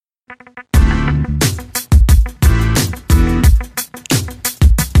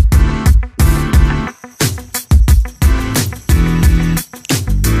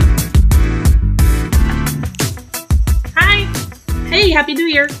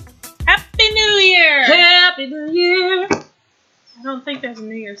Year. Happy New Year! Happy New Year. I don't think there's a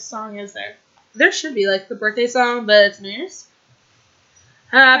New Year's song, is there? There should be like the birthday song, but it's New Year's.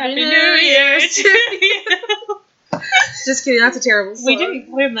 Happy New Year to you. Just kidding, that's a terrible song. We didn't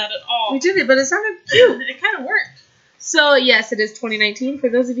plan that at all. We didn't, but it sounded cute. It kind of worked. So, yes, it is 2019. For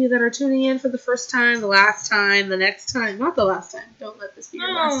those of you that are tuning in for the first time, the last time, the next time. Not the last time. Don't let this be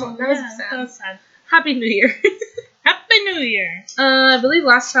your last time. That was sad. That was sad. Happy New Year. Happy New Year. I believe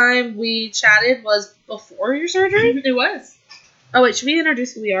last time we chatted was before your surgery. It was. Oh, wait, should we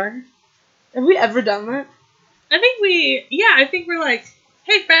introduce who we are? Have we ever done that? I think we're like,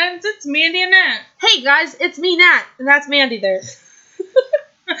 hey friends, it's Mandy and Nat. Hey, guys, it's me, Nat. And that's Mandy there.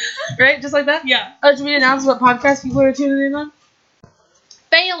 Right? Just like that? Yeah. Oh, should we announce what podcast people are tuning in on?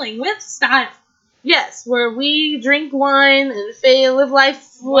 Failing with style. Yes, where we drink wine and live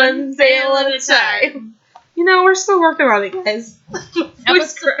life one fail at a time. You know, we're still working on it, guys.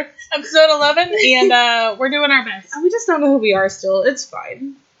 Episode 11, and we're doing our best. We just don't know who we are still. It's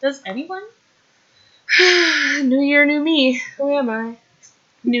fine. Does anyone? New year, new me. Who am I?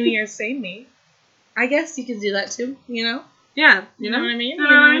 New Year, same me. I guess you can do that too. You know? Yeah. You know what I mean? You know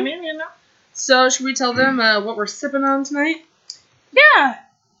what I mean? You know? So, should we tell them what we're sipping on tonight? Yeah,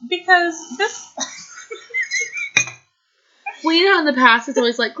 because this... Well, you know, in the past, it's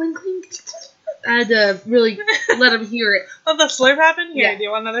always like, clink, clink. I had to really let them hear it. Oh, the slurp happened? Here, Yeah. do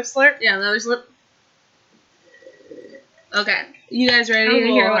you want another slurp? Yeah, another slip. Okay. You guys ready That was to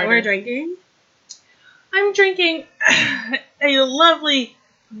a hear little what we're harder. drinking? I'm drinking a lovely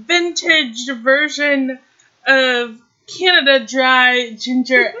vintage version of Canada Dry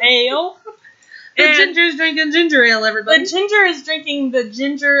Ginger Ale. The And ginger's drinking ginger ale, everybody. the ginger is drinking the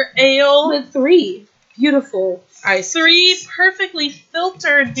ginger ale. With 3 beautiful ice 3 cubes. perfectly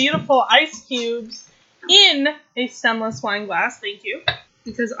filtered, beautiful ice cubes in a stemless wine glass. Thank you.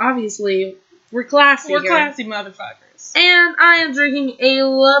 Because obviously, we're classy We're here. classy motherfuckers. And I am drinking a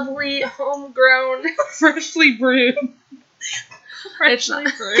lovely homegrown, freshly brewed. Freshly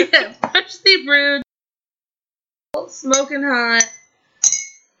brewed. Freshly brewed, smoking hot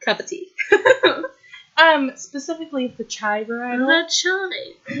cup of tea. Specifically the chai varietal. The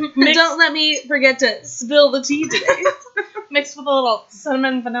chai. Mixed- Don't let me forget to spill the tea today. Mixed with a little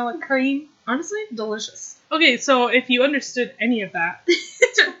cinnamon vanilla cream. Honestly, delicious. Okay, so if you understood any of that,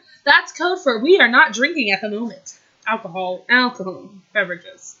 That's code for we are not drinking at the moment. alcohol Alcohol.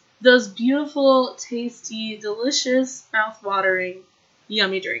 beverages. Those beautiful, tasty, delicious, mouth-watering,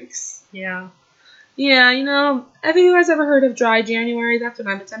 yummy drinks. Yeah. Yeah, you know, have you guys ever heard of dry January? That's what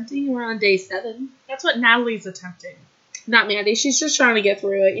I'm attempting. We're on day 7. That's what Natalie's attempting. Not Mandy. She's just trying to get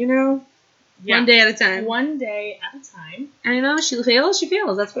through it, you know? One day at a time. One day at a time. And you know, she fails, she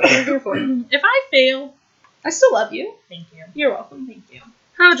fails. That's what we're here for. If I fail, I still love you. thank you. You're welcome. Thank you.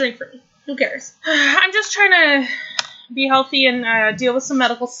 Have a drink for me. Who cares? I'm just trying to be healthy and deal with some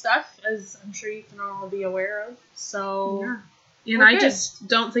medical stuff, as I'm sure you can all be aware of. So, And We're I good. just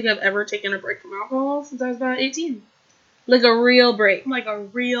don't think I've ever taken a break from alcohol since I was about 18. Like a real break. like a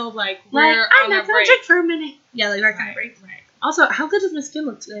real, like, Like, we're I'm on not a gonna break. drink for a minute. Yeah, like that kind of Right, break. right. Also, how good does my skin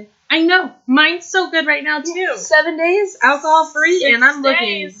look today? I know. Mine's so good right now, too. 7 days, alcohol free, 6 and I'm looking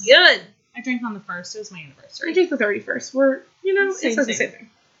days. good. I drank on the 1st. It was my I anniversary. drink the 31st. We're, you know, Same, it's not the same. same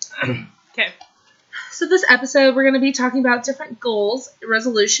thing. Okay. So this episode, we're going to be talking about different goals,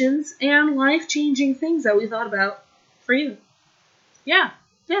 resolutions, and life-changing things that we thought about for you. Yeah.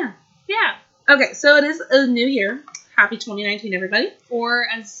 Yeah. Yeah. Okay, so it is a new year. Happy 2019, everybody. Or,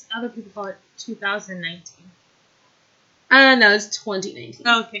 as other people call it, 2019. No, it's 2019.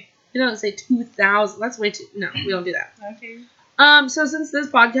 Okay. You don't say 2000. That's way too... No, we don't do that. Okay. So since this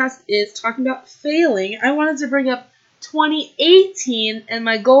podcast is talking about failing, I wanted to bring up 2018 and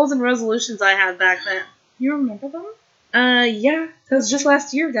my goals and resolutions I had back then. You remember them? Yeah, that was just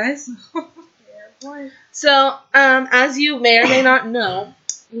last year, guys. Yeah, boy. So, as you may or may not know,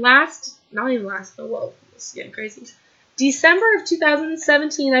 not even last, but whoa, this is getting crazy. December of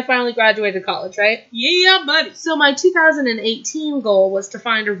 2017, I finally graduated college, right? Yeah, buddy. So my 2018 goal was to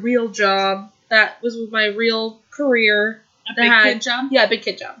find a real job that was with my real career. A that big had- kid job? Yeah, big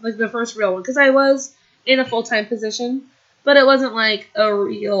kid job. Like the first real one. Because I was in a full-time position, but it wasn't like a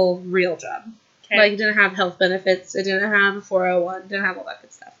real job. Okay. Like, it didn't have health benefits. It didn't have a 401. Didn't have all that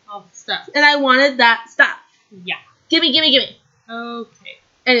good stuff. all the stuff. And I wanted that stuff. Yeah. Gimme. Okay.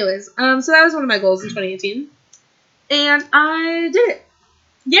 Anyways, so that was one of my goals in 2018. And I did it.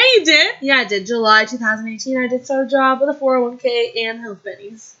 Yeah, you did. Yeah, I did. July 2018, I did start a job with a 401k and health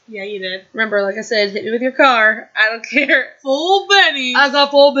bennies. Yeah, you did. Remember, like I said, hit me with your car. I don't care. Full Benny. I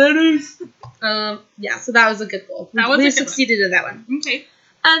got full bennies. Yeah, so that was a good goal. That was a we good succeeded in that one. Okay.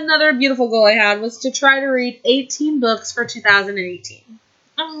 Another beautiful goal I had was to try to read 18 books for 2018.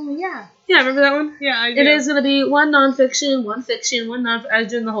 Oh, yeah. Yeah, remember that one? Yeah, I do. It is going to be one nonfiction, one fiction, one non. I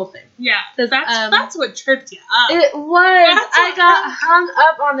was doing the whole thing. Yeah, 'Cause, that's what tripped you up. It was. That's I what- got hung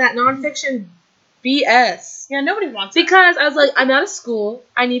up on that nonfiction BS. Yeah, nobody wants it. Because I was like, I'm out of school.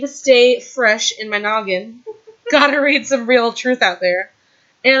 I need to stay fresh in my noggin. Gotta read some real truth out there.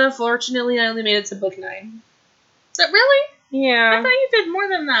 And unfortunately, I only made it to book 9. Really? I Yeah. thought you did more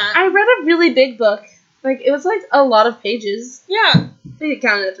than that. I read a really big book. Like, it was like a lot of pages. Yeah. I think it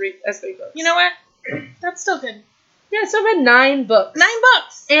counted as 3 books. You know what? That's still good. Yeah, so I read 9 books. 9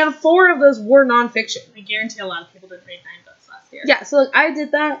 books! And 4 of those were nonfiction. I guarantee a lot of people didn't read 9 books last year. Yeah, so like, I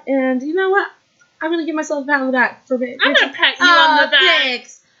did that, and you know what? I'm going to give myself a pat on the back for it. I'm going to pat you on the back.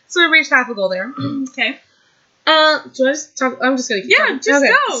 Thanks. So we reached half a goal there. Okay. Do I just talk? I'm just gonna keep talking. just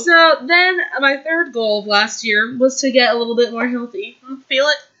go. So then, my third goal of last year was to get a little bit more healthy. Feel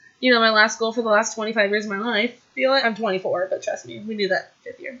it? You know, my last goal for the last 25 years of my life. Feel it? I'm 24, but trust me, we knew that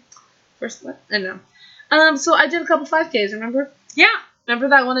 5th year. First, what? I know. So I did a couple 5Ks. Remember? Yeah. Remember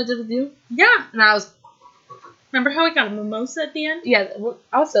that one I did with you? Yeah. And I was. Remember how we got a mimosa at the end? Yeah. Well,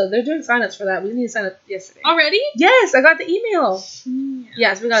 also, they're doing sign-ups for that. We need to sign up yesterday. Already? Yes, I got the email. Yeah.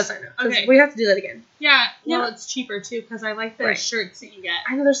 Yes, we gotta sign up. 'Cause Okay. we have to do that again. Yeah. Yeah. Well, it's cheaper too because I like the Right. shirts that you get.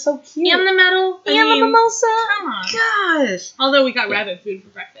 I know they're so cute. And the medal. I And the mean, mimosa. Come on. Gosh. Although we got rabbit food for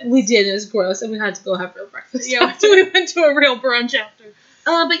breakfast. We did. It was gross, and we had to go have real breakfast. Yeah, we went to a real brunch after.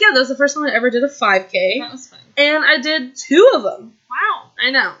 But yeah, that was the first time I ever did a 5K, That was fun. and I did 2 of them. Wow.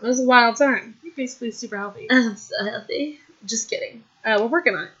 I know, it was a wild time. You're basically super healthy. I'm so healthy. Just kidding. We're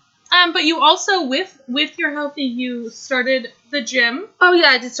working on it. But you also, with your healthy, you started the gym Oh yeah,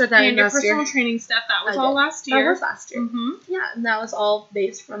 I did start that and in your last personal year. training stuff. That was I all did. last That year. was last year. Mm-hmm. Yeah, and that was all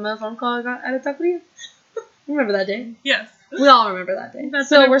based from a phone call I got at a taqueria. Remember that day? Yes. We all remember that day. That's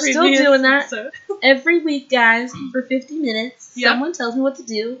So in a we're still previous doing that episode. every week, guys, for 50 minutes. Yep. Someone tells me what to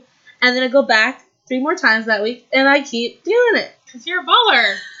do, and then I go back 3 more times that week, and I keep doing it. Because you're a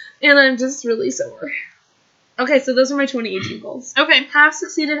baller. And I'm just really sore. Okay, so those are my 2018 goals. Okay. Half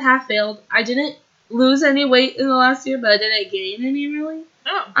succeeded, half failed. I didn't lose any weight in the last year, but I didn't gain any, really.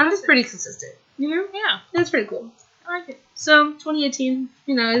 Oh. I'm just pretty consistent, you know? Yeah. That's pretty cool. I like it. So, 2018,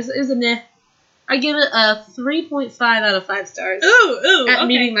 you know, is a meh. I give it a 3.5 out of 5 stars Ooh, at okay.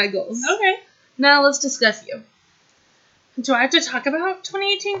 meeting my goals. Okay. Now let's discuss you. Do I have to talk about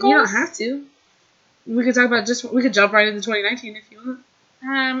 2018 goals? You don't have to. We could talk about we could jump right into 2019 if you want.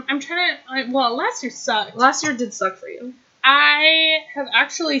 I'm trying to. Well, last year sucked. Last year did suck for you. I have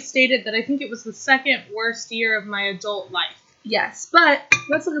actually stated that I think it was the second worst year of my adult life. Yes, but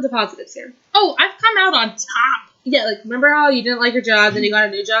let's look at the positives here. Oh, I've come out on top. Yeah, like, remember how you didn't like your job, then you got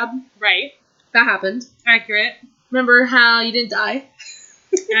a new job? Right. That happened. Accurate. Remember how you didn't die?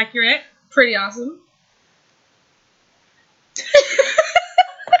 Accurate. Pretty awesome.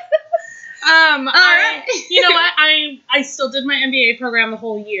 Alright. You know what? I still did my MBA program the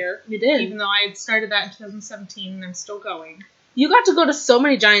whole year. You did. Even though I had started that in 2017 and I'm still going. You got to go to so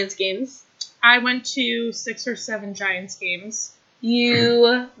many Giants games. I went to 6 or 7 Giants games.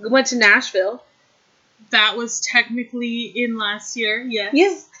 You went to Nashville. That was technically in last year, yes.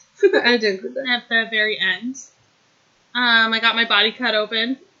 Yes. I did include that. At the very end. I got my body cut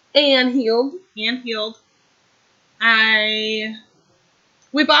open And healed. and healed.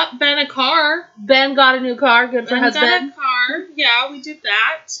 We bought Ben a car. Ben got a new car. Good for Ben got husband. a car. Yeah, we did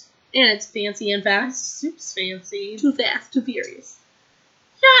that. And it's fancy and fast. Soup's fancy. Too fast, too furious.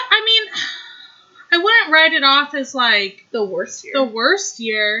 Yeah, I mean, I wouldn't write it off as like The worst year. the worst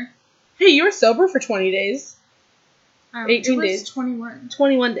year. Hey, you were sober for 20 days. 18 it was days. 21.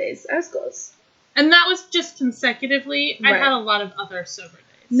 21 days. I was close. And that was just consecutively. I Right. had a lot of other sober days.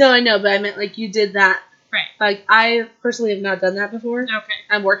 No, I know, but I meant like you did that. Right. Like, I personally have not done that before. Okay.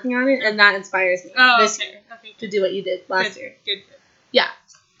 I'm working on it, and that inspires me Oh, this okay. year Okay. to do what you did last year. Good. Yeah.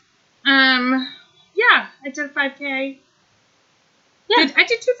 Yeah, I did a 5K. Yeah. I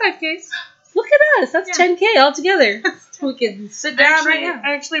did 2 5Ks. Look at us. That's Yeah. 10K altogether. We can sit down right now.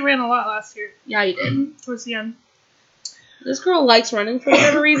 I actually ran a lot last year. Yeah, you did. Towards the end. This girl likes running for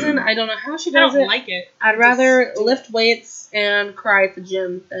whatever reason. I don't know how she I does don't it. like it. I'd rather Just do lift weights and cry at the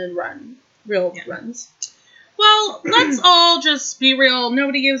gym than run. Real Yeah. runs. Well, let's all just be real.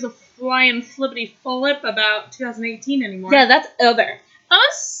 Nobody gives a flying flippity flip about 2018 anymore. Yeah, that's other.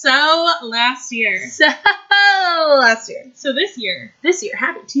 Oh, so last year. So last year. So this year. This year.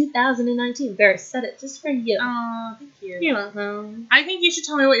 Happy 2019. There, I said it just for you. Oh, thank you. You're welcome. I think you should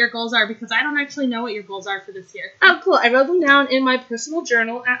tell me what your goals are because I don't actually know what your goals are for this year. Oh, cool. I wrote them down in my personal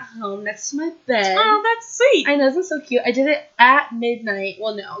journal at home next to my bed. Oh, that's sweet. I know, isn't it so cute? I did it at midnight.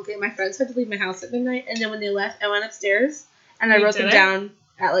 Well, no, okay, my friends had to leave my house at midnight, and then when they left, I went upstairs, and I You wrote did them it? down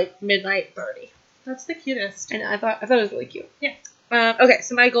at, like, midnight 30. That's the cutest. I know, I thought it was really cute. Yeah. Okay,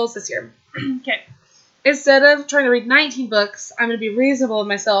 so my goals this year. Okay. Instead of trying to read 19 books, I'm going to be reasonable with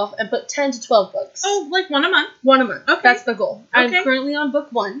myself and put 10 to 12 books. Oh, like one a month? One a month. Okay. That's the goal. Okay. I'm currently on book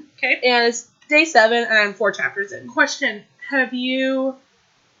 1, Okay. and it's day 7, and I'm 4 chapters in. Question. Have you...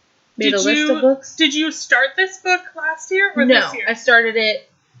 Made a Did list you- of books? Did you start this book last year or No, this year? I started it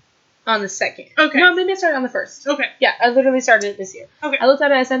on the 2nd. Okay. No, maybe I started on the 1st. Okay. Yeah, I literally started it this year. Okay. I looked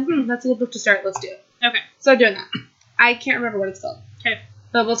at it and I said, that's a good book to start. Let's do it. Okay. So I'm doing that. I can't remember what it's called. Okay.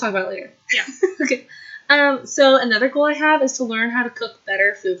 But we'll talk about it later. Yeah. Okay. So another goal I have is to learn how to cook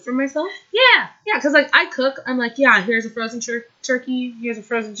better food for myself. Yeah. Yeah, because, like, I cook. I'm like, yeah, here's a frozen turkey. Here's a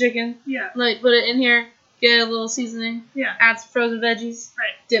frozen chicken. Yeah. Like, put it in here. Get a little seasoning. Yeah. Add some frozen veggies.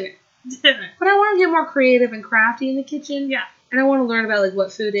 Right. Dinner. Dinner. But I want to get more creative and crafty in the kitchen. Yeah. And I want to learn about, like,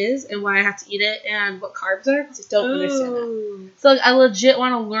 what food is and why I have to eat it and what carbs are, because I don't understand that. Ooh. So, like, I legit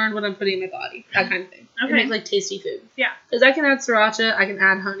want to learn what I'm putting in my body. That kind of thing. And Okay. make, like, tasty food. Yeah. Because I can add sriracha, I can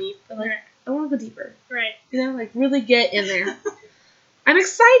add honey, but, like, Right. I want to go deeper. Right. You know, like, really get in there. I'm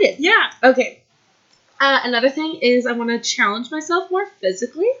excited. Yeah. Okay. Another thing is I want to challenge myself more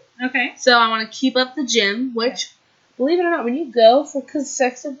physically. Okay. So I want to keep up the gym, which, believe it or not, when you go for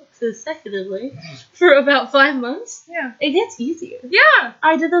consecutively for about 5 months, Yeah. it gets easier. Yeah.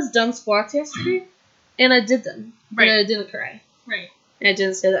 I did those dumb squats yesterday, and I did them. Right. And I didn't cry. Right. And I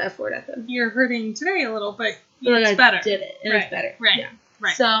didn't say the F word at them. You're hurting today a little, but But, like, it's I better. did it, and Right. it's better. Right. Yeah.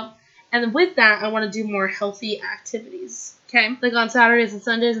 Right. So, and with that, I want to do more healthy activities. Okay. Like on Saturdays and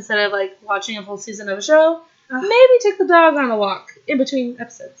Sundays, instead of like watching a full season of a show, Ugh. maybe take the dog on a walk in between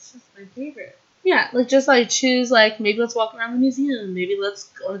episodes. That's my favorite. Yeah, like just like choose like maybe let's walk around the museum, maybe let's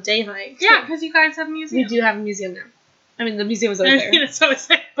go on a day hike. Yeah, because you guys have a we museum. do have a museum now. I mean, the museum was always there. It's always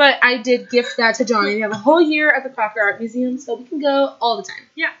there. But I did gift that to Johnny. We have a whole year at the Crocker Art Museum, so we can go all the time.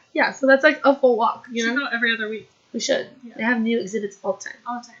 Yeah. Yeah, so that's like a full walk, you You know? should go every other week. We should. Yeah. They have new exhibits all the time.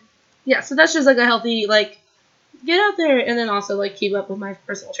 All the time. Yeah, so that's just like a healthy, like, get out there and then also like keep up with my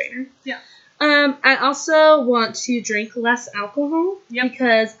personal trainer. Yeah. I also want to drink less alcohol. Yep.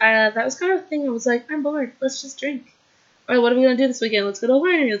 Because that was kind of a thing. I was like, I'm bored. Let's just drink. All right, what are we going to do this weekend? Let's go to a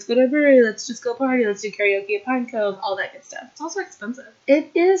winery. Let's go to a brewery. Let's just go party. Let's do karaoke at Pine Cove. All that good stuff. It's also expensive.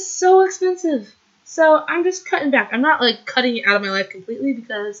 It is so expensive. So I'm just cutting back. I'm not like cutting it out of my life completely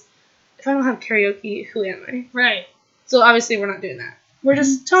because if I don't have karaoke, who am I? Right. So obviously we're not doing that. We're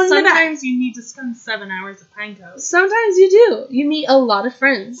just toning it back. Sometimes you need to spend 7 hours at Pine Cove. Sometimes you do. You meet a lot of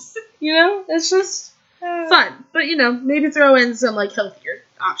friends. You know? It's just fun. But, you know, maybe throw in some, like, healthier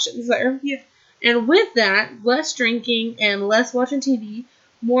options there. Yeah. And with that, less drinking and less watching TV,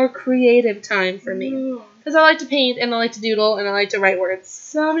 more creative time for me. Ooh. Because I like to paint and I like to doodle and I like to write words.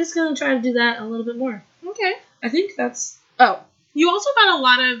 So I'm just going to try to do that a little bit more. Okay. I think that's... Oh, You also got a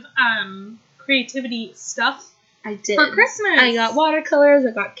lot of creativity stuff I did. for Christmas. I got watercolors,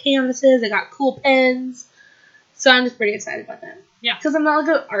 I got canvases, I got cool pens. So I'm just pretty excited about that. Yeah. Because I'm not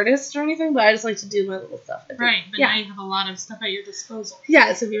like an artist or anything, but I just like to do my little stuff. I think. Right, but Yeah. now you have a lot of stuff at your disposal. Yeah,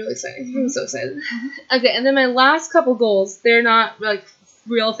 it's gonna be really exciting. I'm so excited. Okay, and then my last couple goals, they're not like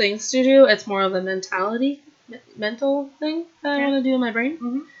real things to do. It's more of a mental thing that I Okay. want to do in my brain.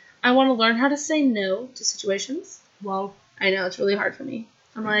 Mhm. I want to learn how to say no to situations. Well, I know, it's really hard for me.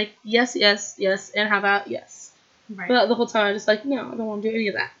 I'm like, yes, yes, yes, and how about yes? right. But the whole time I'm just like, no, I don't want to do any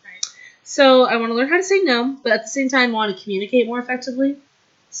of that. Right. So I want to learn how to say no, but at the same time want to communicate more effectively.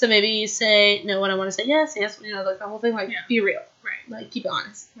 So maybe you say no when I want to say yes, yes, you know, like the whole thing, like Yeah. be real. Right. Like, keep it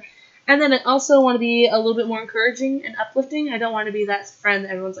honest. Right. And then I also want to be a little bit more encouraging and uplifting. I don't want to be that friend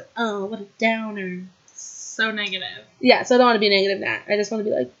that everyone's like, oh, what a downer. So negative. Yeah, so I don't want to be a negative Nat. I just want to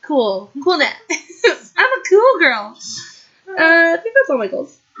be like, cool Nat. I'm a cool girl. I think that's all my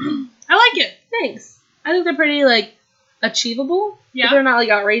goals. I like it. Thanks. I think they're pretty, like, achievable. Yeah. But they're not, like,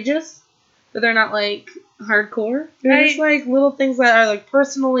 outrageous. But they're not, like, hardcore. They're I- just, like, little things that are, like,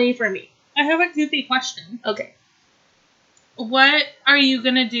 personally for me. I have a goofy question. Okay. What are you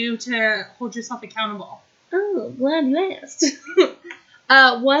going to do to hold yourself accountable? Oh, glad you asked.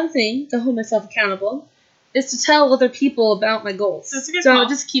 One thing to hold myself accountable is to tell other people about my goals. That's a good So call. I'll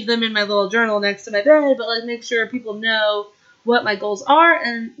just keep them in my little journal next to my bed, but like make sure people know what my goals are,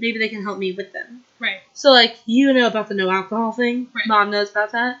 and maybe they can help me with them. Right. So, like, you know about the no alcohol thing. Right. Mom knows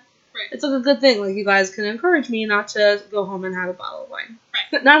about that. Right. It's like a good thing. Like, you guys can encourage me not to go home and have a bottle of wine.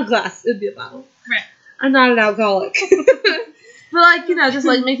 Right. Not a glass. It'd be a bottle. Right. I'm not an alcoholic. But, like, you know, just,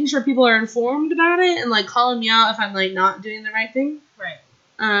 like, making sure people are informed about it and, like, calling me out if I'm, like, not doing the right thing. Right.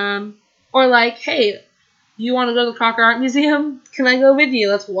 Or, like, hey, you want to go to the Crocker Art Museum? Can I go with you?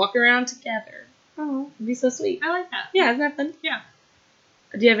 Let's walk around together. Oh, it'd be so sweet. I like that. Yeah, isn't that fun? Yeah.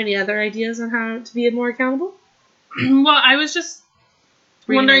 Do you have any other ideas on how to be more accountable? Well, I was just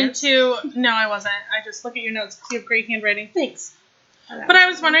Reading wondering notes? to... No, I wasn't. I just look at your notes because you have great handwriting. Thanks. But I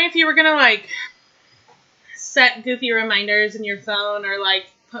was wondering if you were going to, like, set goofy reminders in your phone or, like,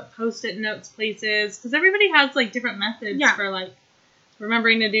 put Post-it notes places. Because everybody has, like, different methods for, like,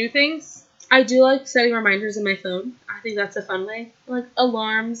 remembering to do things. I do like setting reminders in my phone. I think that's a fun way. Like,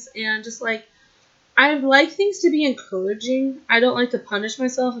 alarms and just, like, I like things to be encouraging. I don't like to punish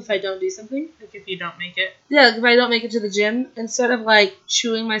myself if I don't do something. Like, if you don't make it. Yeah, like if I don't make it to the gym, instead of, like,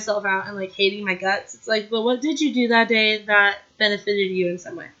 chewing myself out and, like, hating my guts, it's like, well, what did you do that day that benefited you in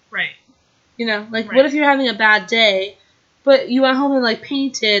some way? Right. You know, like, what if you're having a bad day, but you went home and, like,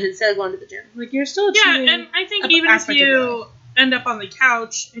 painted instead of going to the gym? Like, you're still achieving... Yeah, and I think even if you end up on the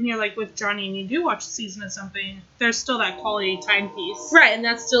couch and you're, like, with Johnny and you do watch a season of something, there's still that quality time piece. Right, and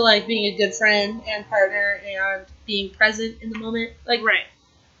that's still, like, being a good friend and partner and being present in the moment. Like, right.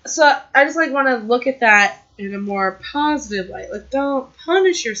 So I just, like, want to look at that in a more positive light. Like, don't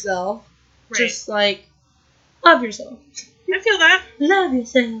punish yourself. Right. Just, like, love yourself. I feel that. Love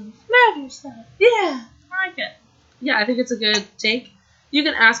yourself. Love yourself. Yeah. I like it. Yeah, I think it's a good take. You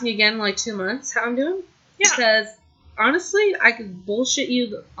can ask me again in, like, 2 months how I'm doing. Yeah. Because, honestly, I could bullshit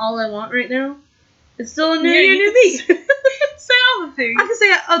you all I want right now. It's still a new Yeah, year, you new me. Say all the things. I can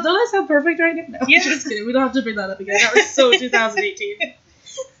say, oh, don't I sound perfect right now? No, Yeah. just kidding. We don't have to bring that up again. That was so 2018.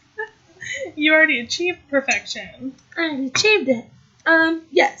 You already achieved perfection. I achieved it.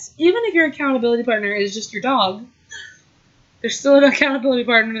 Yes. Even if your accountability partner is just your dog, they're still an accountability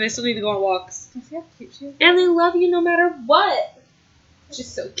partner. They still need to go on walks. And they love you no matter what. She's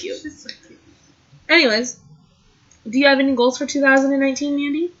so cute. She's so cute. Anyways, do you have any goals for 2019,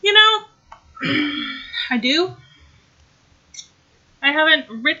 Mandy? You know, I do. I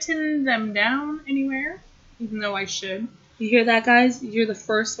haven't written them down anywhere, even though I should. You hear that, guys? You're the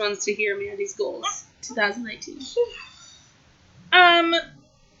first ones to hear Mandy's goals. 2019.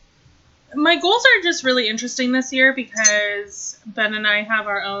 My goals are just really interesting this year because Ben and I have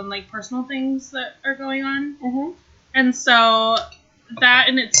our own, like, personal things that are going on. Mm-hmm. And so that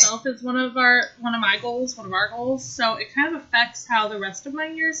in itself is one of our goals. So it kind of affects how the rest of my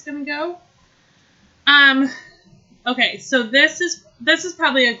year is going to go. Okay, so this is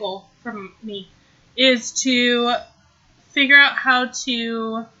probably a goal for me, is to figure out how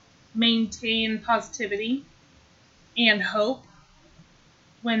to maintain positivity and hope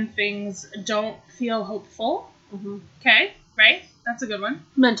when things don't feel hopeful. Mm-hmm. Okay, right? That's a good one.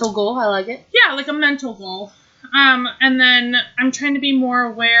 Mental goal. I like it. Yeah, like a mental goal. And then I'm trying to be more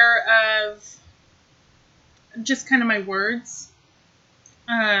aware of just kind of my words.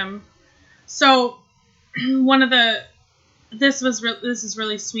 So one of this is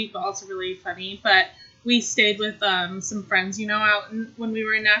really sweet, but also really funny. But we stayed with some friends, when we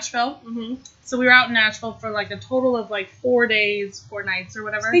were in Nashville. Mm-hmm. So we were out in Nashville for like a total of like 4 days, 4 nights, or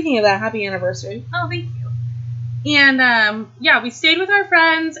whatever. Speaking of that, happy anniversary. Oh, thank you. And, we stayed with our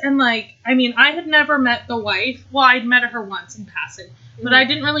friends, and, like, I mean, I had never met the wife. Well, I'd met her once in passing, but I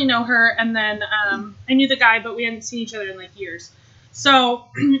didn't really know her, and then, I knew the guy, but we hadn't seen each other in, like, years. So,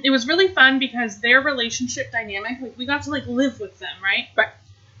 it was really fun because their relationship dynamic, like, we got to, like, live with them, right? Right.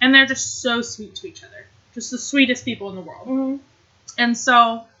 And they're just so sweet to each other. Just the sweetest people in the world. Mm-hmm. And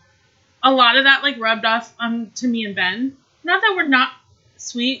so, a lot of that, like, rubbed off to me and Ben. Not that we're not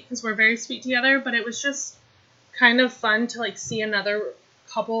sweet, because we're very sweet together, but it was just kind of fun to, like, see another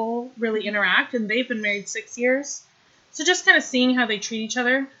couple really interact, and they've been married 6 years. So just kind of seeing how they treat each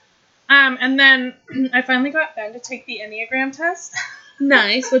other. And then I finally got Ben to take the Enneagram test.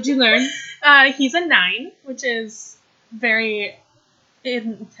 Nice. What'd you learn? He's a 9, which is very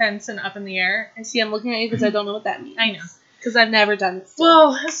intense and up in the air. I see. I'm looking at you because I don't know what that means. I know. Because I've never done it still.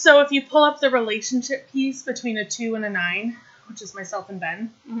 Well, so if you pull up the relationship piece between a 2 and a 9, which is myself and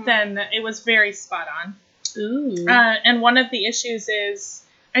Ben, then it was very spot on. Ooh. And one of the issues is,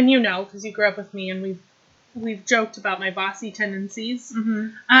 and because you grew up with me and we've joked about my bossy tendencies,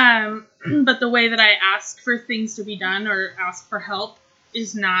 but the way that I ask for things to be done or ask for help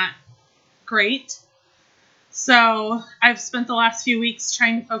is not great. So I've spent the last few weeks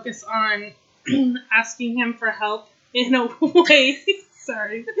trying to focus on asking him for help in a way.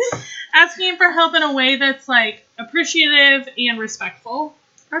 Sorry. Asking him for help in a way that's, like, appreciative and respectful.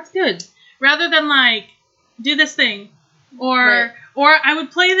 That's good. Rather than, like, do this thing. Or I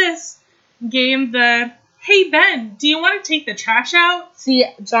would play this game, hey, Ben, do you want to take the trash out? See,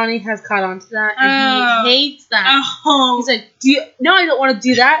 Johnny has caught on to that, and he hates that. Oh. He's like, no, I don't want to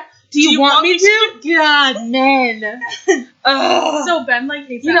do that. Do you want me to? God, men. So Ben, like,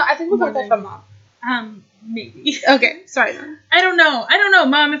 hates that. I think we got that from Mom. Maybe. Okay, sorry, Mom. I don't know,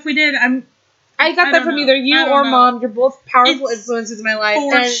 Mom, if we did, I got that from either you or Mom. You're both powerful influences in my life.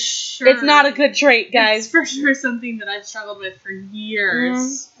 For sure. It's not a good trait, guys. It's for sure something that I've struggled with for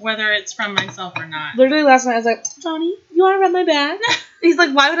years, whether it's from myself or not. Literally last night I was like, Johnny, you want to rub my back? He's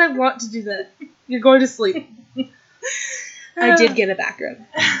like, why would I want to do that? You're going to sleep. I did get a back rub.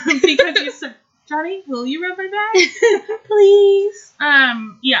 Because you said, Johnny, will you rub my back? Please.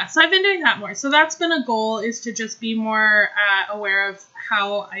 Yeah, so I've been doing that more. So that's been a goal, is to just be more aware of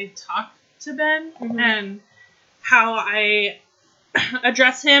how I talk to Ben and how I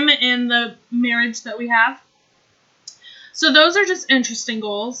address him in the marriage that we have. So those are just interesting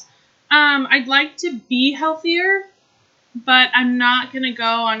goals. I'd like to be healthier, but I'm not going to go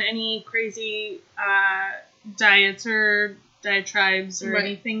on any crazy diets or diatribes or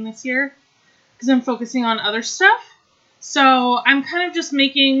anything this year, because I'm focusing on other stuff. So I'm kind of just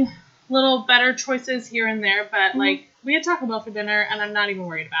making little better choices here and there, but like, we had Taco Bell for dinner, and I'm not even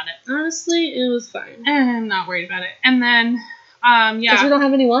worried about it. Honestly, it was fine. And I'm not worried about it. And then, yeah. Because we don't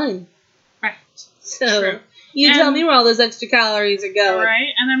have any wine. Right. So, True. You tell me where all those extra calories are going.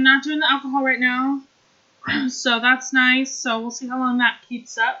 Right, and I'm not doing the alcohol right now. So that's nice. So we'll see how long that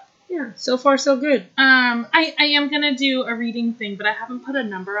keeps up. Yeah, so far so good. I am going to do a reading thing, but I haven't put a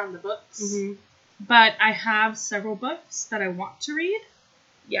number on the books. Mm-hmm. But I have several books that I want to read.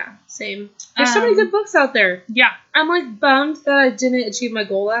 Yeah, same. There's so many good books out there. Yeah. I'm, like, bummed that I didn't achieve my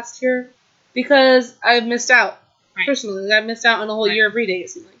goal last year because I missed out. Right. Personally, I missed out on a whole year of reading, it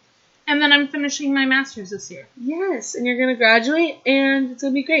seemed like. And then I'm finishing my master's this year. Yes, and you're going to graduate, and it's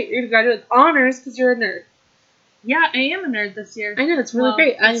going to be great. You're going to graduate with honors because you're a nerd. Yeah, I am a nerd this year. I know, it's really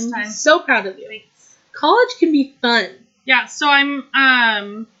great. I'm so proud of you. Thanks. College can be fun. Yeah, so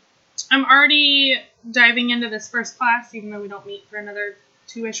I'm already diving into this first class, even though we don't meet for another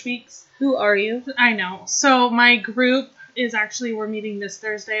 2-ish weeks. Who are you? I know. So my group is actually, we're meeting this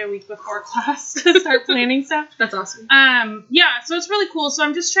Thursday, a week before class, to start planning stuff. That's awesome. Yeah, so it's really cool. So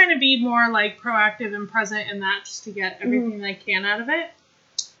I'm just trying to be more, like, proactive and present in that, just to get everything I can out of it.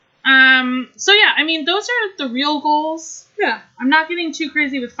 So yeah, I mean, those are the real goals. Yeah. I'm not getting too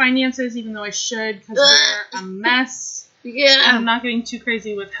crazy with finances, even though I should, because we're a mess. Yeah. I'm not getting too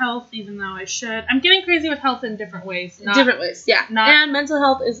crazy with health, even though I should. I'm getting crazy with health in different ways. Yeah. And mental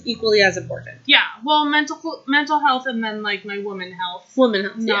health is equally as important. Yeah. Well, mental health, and then, like, my woman health.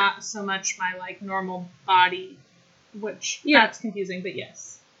 Not so much my, like, normal body, which that's confusing, but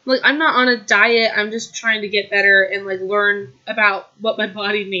yes. Like, I'm not on a diet. I'm just trying to get better and, like, learn about what my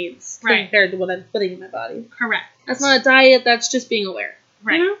body needs compared to what I'm putting in my body. Correct. That's not a diet. That's just being aware.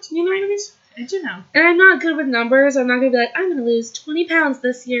 Right. You know what I mean? I do know. And I'm not good with numbers. I'm not going to be like, I'm going to lose 20 pounds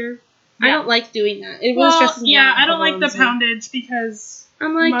this year. Yeah. I don't like doing that. It really stresses me out. Yeah, I don't like the poundage because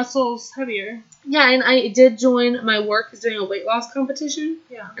I'm like, muscle's heavier. Yeah, and I did join, my work is doing a weight loss competition.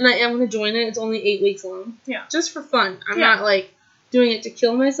 Yeah. And I am going to join it. It's only 8 weeks long. Yeah. Just for fun. I'm not, like, doing it to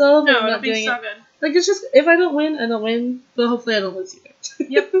kill myself. No, I'm not doing so good. Like, it's just, if I don't win, I don't win. But hopefully I don't lose either.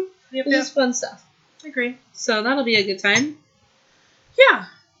 Yep. It's just fun stuff. I agree. So that'll be a good time. Yeah.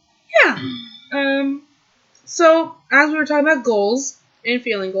 So, as we were talking about goals and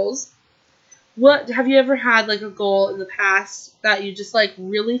feeling goals, what have you ever had, like, a goal in the past that you just, like,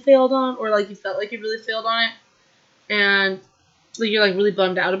 really failed on, or, like, you felt like you really failed on it, and, like, you're, like, really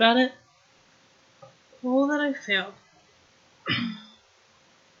bummed out about it? Goal that I failed.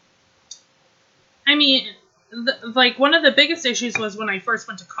 I mean, like, one of the biggest issues was when I first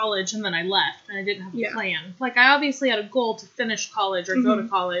went to college and then I left and I didn't have a plan. Like, I obviously had a goal to finish college or go to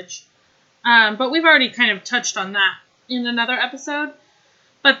college. But we've already kind of touched on that in another episode.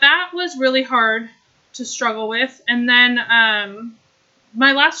 But that was really hard to struggle with. And then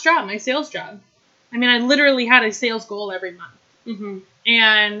my last job, my sales job. I mean, I literally had a sales goal every month. Mm-hmm.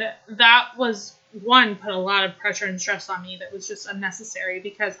 And that was, one, put a lot of pressure and stress on me that was just unnecessary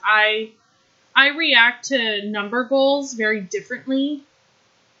because I react to number goals very differently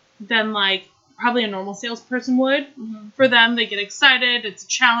than, like, probably a normal salesperson would. Mm-hmm. For them, they get excited. It's a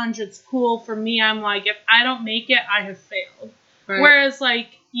challenge. It's cool. For me, I'm like, if I don't make it, I have failed. Right. Whereas,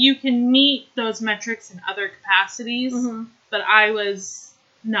 like, you can meet those metrics in other capacities, but I was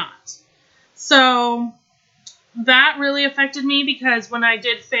not. So that really affected me because when I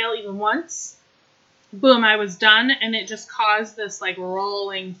did fail even once, boom, I was done, and it just caused this, like,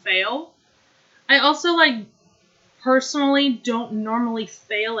 rolling fail. I also, like, personally don't normally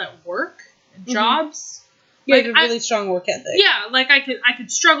fail at work, jobs. You Like, have a really strong work ethic. Yeah, like, I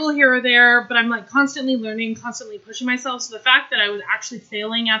could struggle here or there, but I'm, like, constantly learning, constantly pushing myself, so the fact that I was actually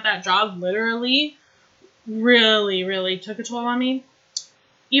failing at that job literally really, really took a toll on me.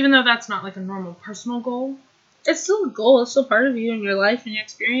 Even though that's not, like, a normal personal goal. It's still a goal. It's still part of you and your life and your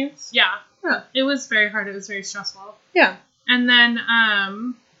experience. Yeah. Yeah. It was very hard. It was very stressful. Yeah. And then,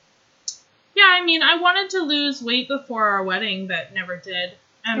 yeah, I mean, I wanted to lose weight before our wedding, but never did.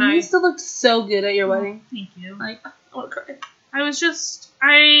 And you still looked so good at your wedding. Thank you. Like, I want to cry.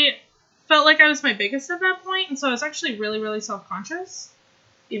 I felt like I was my biggest at that point, and so I was actually really, really self-conscious.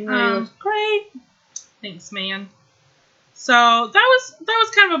 Even though you looked great. Thanks, man. So that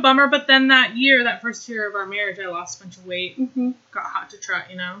was kind of a bummer, but then that first year of our marriage, I lost a bunch of weight. Mm-hmm. Got hot to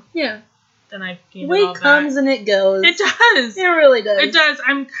trot, you know? Yeah. Then I gained weight it all comes back. and it goes. It does. It really does. It does.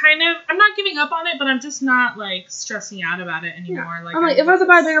 I'm not giving up on it, but I'm just not, like, stressing out about it anymore. Yeah. Like, I'm like, if I have to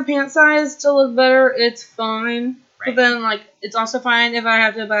buy a bigger pant size to look better, it's fine. Right. But then, like, it's also fine if I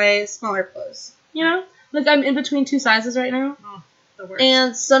have to buy smaller clothes. You know? Like, I'm in between 2 sizes right now. Oh, the worst.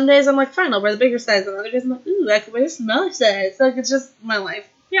 And some days I'm like, fine, I'll wear the bigger size. And other days I'm like, ooh, I could wear the smaller size. Like, it's just my life.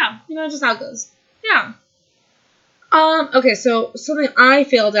 Yeah. You know, just how it goes. Yeah. Okay, so something I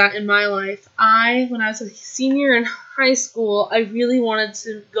failed at in my life, when I was a senior in high school, I really wanted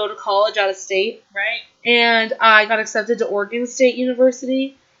to go to college out of state. Right. And I got accepted to Oregon State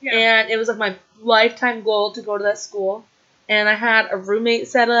University. Yeah. And it was like my lifetime goal to go to that school. And I had a roommate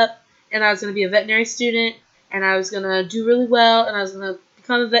set up, and I was going to be a veterinary student, and I was going to do really well, and I was going to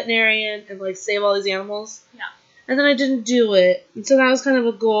become a veterinarian and, like, save all these animals. Yeah. And then I didn't do it. And so that was kind of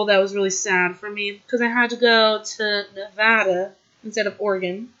a goal that was really sad for me, because I had to go to Nevada instead of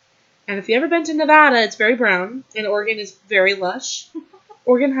Oregon. And if you've ever been to Nevada, it's very brown, and Oregon is very lush.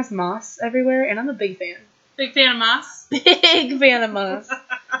 Oregon has moss everywhere, and I'm a big fan. Big fan of moss? Big fan of moss.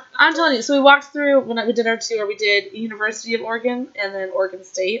 I'm telling you, so we walked through, when we did our tour, we did University of Oregon and then Oregon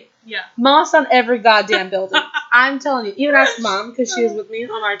State. Yeah. Moss on every goddamn building. I'm telling you. Even ask Mom, because she was with me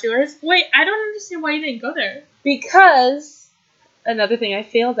on our tours. Wait, I don't understand why you didn't go there. Because, another thing I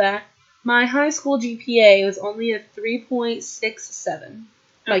failed at, my high school GPA was only a 3.67.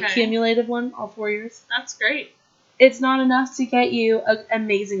 My cumulative one, all 4 years. That's great. It's not enough to get you an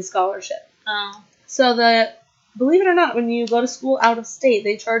amazing scholarship. Oh. So believe it or not, when you go to school out of state,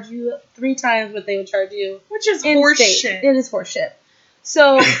 they charge you 3 times what they would charge you. Which is in horseshit. State. It is horseshit.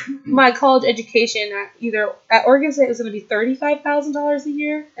 So my college education at Oregon State was going to be $35,000 a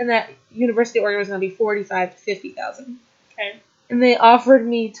year, and at University of Oregon was going to be $45,000 to $50,000. Okay. And they offered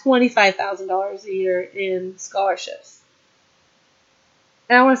me $25,000 a year in scholarships.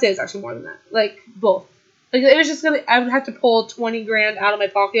 And I want to say it's actually more than that. Like, both. Like, it was just I would have to pull $20,000 out of my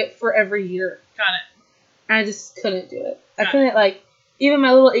pocket for every year. Got it. And I just couldn't do it. I couldn't, like, even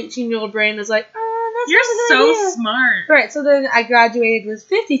my little 18-year-old brain was like, that's You're not a good so idea. smart. Right, so then I graduated with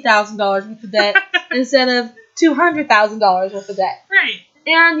 $50,000 worth of debt instead of $200,000 worth of debt. Right.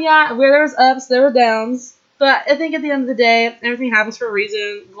 And yeah, where there was ups, there were downs. But I think at the end of the day, everything happens for a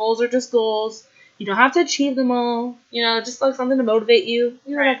reason. Goals are just goals. You don't have to achieve them all. You know, just like something to motivate you.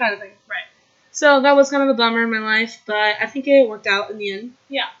 You know, Right. that kind of thing. Right. So that was kind of a bummer in my life, but I think it worked out in the end.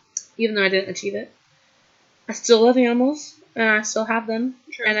 Yeah. Even though I didn't achieve it. I still love animals, and I still have them,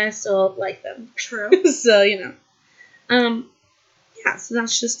 True. and I still like them. True. So, you know. Yeah, so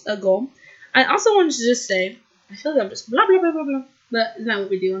that's just a goal. I also wanted to just say, I feel like I'm just blah, blah, blah, blah, blah. But isn't that what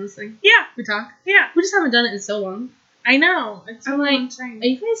we do on this thing? Yeah. We talk? Yeah. We just haven't done it in so long. I know. It's I'm a like, long time. are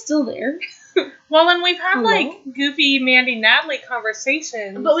you guys still there? Well, and we've had, Hello? like, goofy Mandy Natalie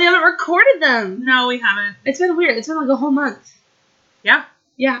conversations. But we haven't recorded them. No, we haven't. It's been weird. It's been like a whole month. Yeah.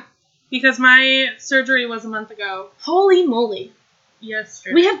 Yeah. Because my surgery was a month ago. Holy moly.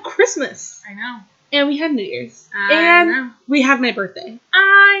 Yesterday. We had Christmas. I know. And we had New Year's. I know. We had my birthday.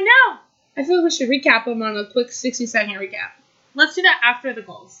 I know. I feel like we should recap them on a quick 60-second recap. Let's do that after the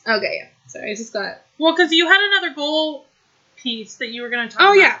goals. Okay, yeah. Sorry, I just got... Well, because you had another goal piece that you were going to talk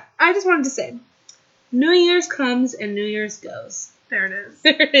about. Oh, yeah. I just wanted to say, New Year's comes and New Year's goes. There it is.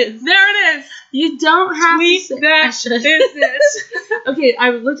 There it is. There it is. You don't have Tweet to say... that I should. business. Okay, I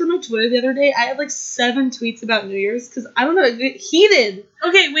looked at my Twitter the other day. I had like 7 tweets about New Year's because I don't know, it get heated.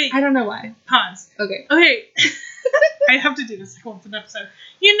 Okay, wait. I don't know why. Pause. Okay. Okay. I have to do this like once an episode.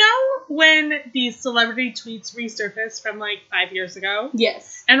 You know when these celebrity tweets resurfaced from like 5 years ago?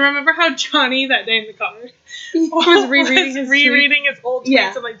 Yes. And remember how Johnny that day in the car He was rereading his rereading his old tweets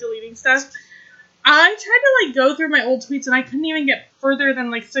Yeah. and like deleting stuff? I tried to, like, go through my old tweets, and I couldn't even get further than,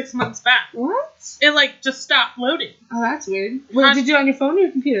 like, 6 months back. What? It, like, just stopped loading. Oh, that's weird. Wait, did you do it on your phone or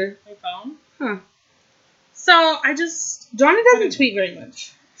your computer? My phone. Huh. So, I just... Johnny doesn't tweet very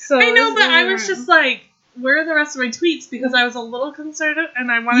much. So I know, but I was just like, where are the rest of my tweets? Because I was a little concerned,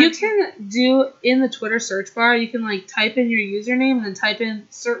 and I wanted You can do, in the Twitter search bar, you can, like, type in your username and then type in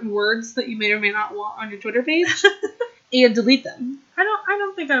certain words that you may or may not want on your Twitter page and delete them. I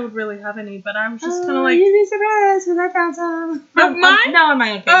don't think I would really have any, but I was just kind of like... You'd be surprised because I found some. Mine? No, on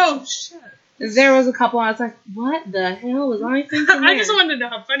my own page. Oh, shit. There was a couple I was like, what the hell was I thinking there? I just wanted to know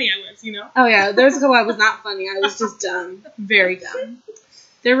how funny I was, you know? Oh, yeah. There's a couple I was not funny. I was just dumb. Very dumb.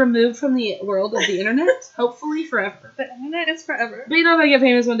 They're removed from the world of the internet, hopefully forever. The internet is forever. But you know, if I get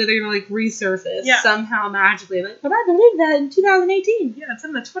famous one day, they're going to, like, resurface somehow magically. Like, but I believe that in 2018. Yeah, it's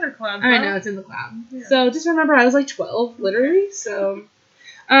in the Twitter cloud. I know, it's in the cloud. Yeah. So just remember, I was, like, 12, literally. So.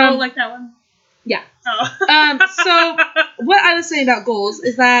 Like that one? Yeah. Oh. So what I was saying about goals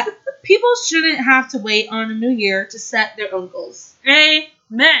is that people shouldn't have to wait on a new year to set their own goals.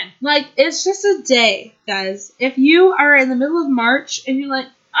 Amen. Like, it's just a day, guys. If you are in the middle of March and you're like,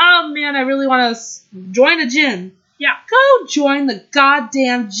 oh man, I really want to join a gym. Yeah. Go join the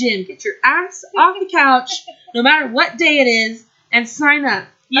goddamn gym. Get your ass off the couch, no matter what day it is, and sign up.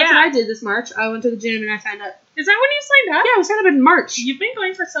 That's what I did this March. I went to the gym and I signed up. Is that when you signed up? Yeah, I signed up in March. You've been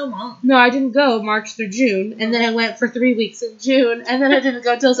going for so long. No, I didn't go March through June, and then I went for 3 weeks in June, and then I didn't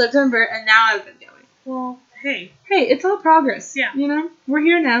go till September, and now I've been going. Well, hey. Hey, it's all progress. Yeah. You know? We're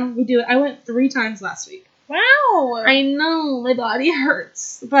here now. We do it. I went 3 times last week. Wow. I know. My body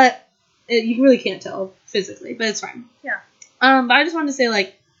hurts. But you really can't tell physically, but it's fine. Yeah. But I just wanted to say,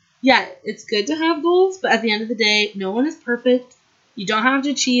 like, yeah, it's good to have goals, but at the end of the day, no one is perfect. You don't have to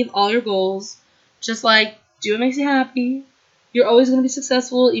achieve all your goals. Just, like, do what makes you happy. You're always going to be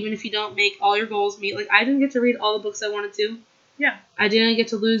successful, even if you don't make all your goals meet. Like, I didn't get to read all the books I wanted to. Yeah. I didn't get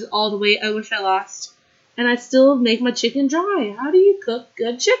to lose all the weight I wish I lost. And I still make my chicken dry. How do you cook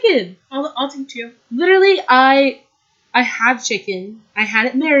good chicken? I'll teach you. Literally, I had chicken. I had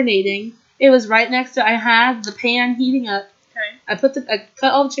it marinating. It was right next to, I had the pan heating up. Okay. I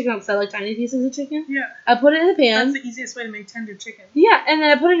cut all the chicken up because I like tiny pieces of chicken. Yeah. I put it in the pan. That's the easiest way to make tender chicken. Yeah, and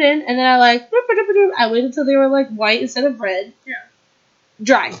then I put it in, and then I like, I waited until they were like white instead of red. Yeah.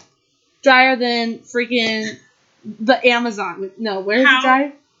 Dry. Drier than freaking the Amazon. No, where is it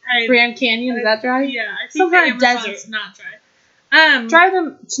dry? Grand Canyon, is that dry? Yeah, I think some kind of desert. It's not dry. Dry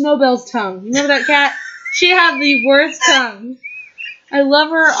than Snowbell's tongue. You remember that cat? She had the worst tongue. I love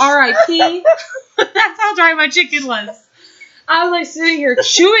her, R.I.P. That's how dry my chicken was. I was like sitting here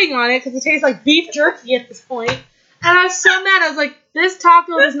chewing on it because it tastes like beef jerky at this point. And I was so mad. I was like, this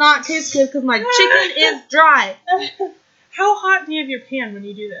taco does not taste good because my chicken is dry. How hot do you have your pan when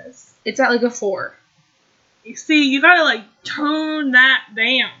you do this? It's at like a 4. You see, you gotta like turn that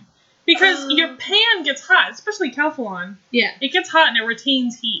down. Because your pan gets hot, especially Calphalon. Yeah. It gets hot and it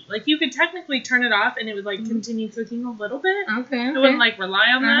retains heat. Like, you could technically turn it off and it would, like, continue cooking a little bit. Okay. It wouldn't, like, rely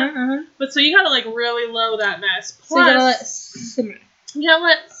on that. But so you gotta, like, really low that mess. Plus, so you gotta let simmer. You gotta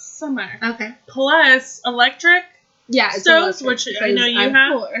let simmer. Okay. Plus, electric stoves, which I know you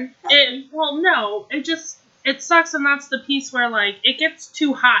have. Well, no. It sucks, and that's the piece where, like, it gets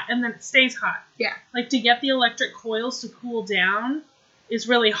too hot and then it stays hot. Yeah. Like, to get the electric coils to cool down is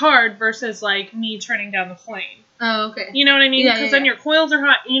really hard versus, like, me turning down the flame. Oh, okay. You know what I mean? Because then your coils are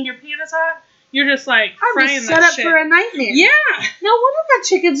hot and your pan is hot. You're just, like, frying that shit. I'm set up for a nightmare. Yeah. No wonder my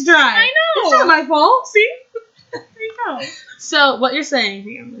chicken's dry. I know. It's not my fault. See? There you go. So, what you're saying,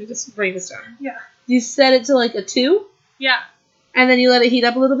 hang on, let me just bring this down. Yeah. You set it to, like, a 2? Yeah. And then you let it heat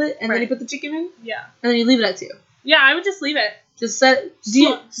up a little bit, and then you put the chicken in? Yeah. And then you leave it at 2? Yeah, I would just leave it. Just set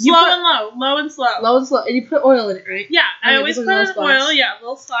slow and low. Low and slow. Low and slow. And you put oil in it, right? Yeah, I always put in oil. Yeah, a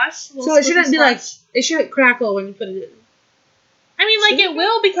little splash. So it shouldn't be like, it shouldn't crackle when you put it in. I mean, like, it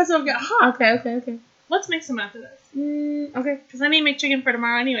will because it'll get hot. Okay. Let's make some after this. Okay. Because I need to make chicken for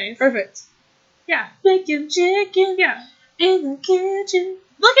tomorrow anyways. Perfect. Yeah. Making chicken. Yeah. In the kitchen.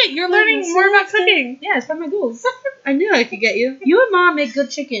 Look at, you're learning more about cooking. Yeah, it's part of my goals. I knew I could get you. You and Mom make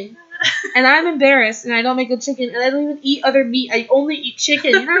good chicken. And I'm embarrassed, and I don't make good chicken, and I don't even eat other meat. I only eat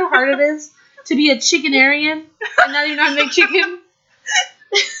chicken. You know how hard it is to be a chickenarian, and now you're not make chicken?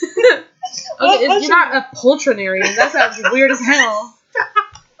 Okay, you're not a poultrinarian. That sounds weird as hell.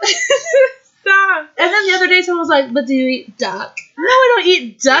 Stop. And then the other day, someone was like, but do you eat duck? No, I don't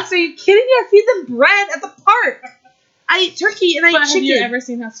eat ducks. Are you kidding me? I feed them bread at the park. I eat turkey, and I eat chicken. Have you ever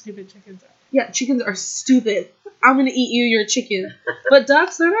seen how stupid chickens are? Yeah, chickens are stupid. I'm going to eat you, your chicken. But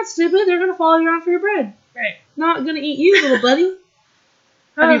ducks, they're not stupid. They're going to follow you around for your bread. Right. Not going to eat you, little buddy.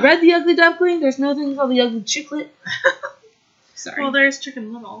 Have you read The Ugly Duckling? There's no thing called The Ugly Chicklet. Sorry. Well, there's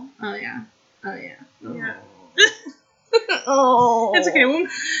Chicken Little. Oh, yeah. Oh, yeah. Oh. Yeah. Oh. It's okay.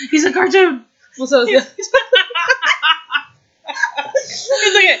 He's a cartoon. Well, so is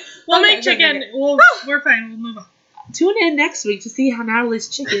It's okay. We'll Okay, make chicken. okay. We're fine. We'll move on. Tune in next week to see how Natalie's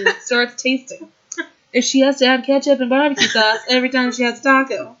chicken starts tasting. If she has to add ketchup and barbecue sauce every time she has a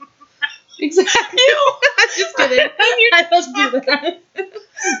taco. Exactly. I'm just kidding. I don't do that.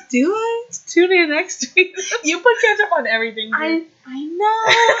 Do I? Tune in next week. You put ketchup on everything. I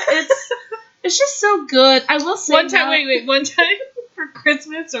know. It's just so good. I will say One time, one time for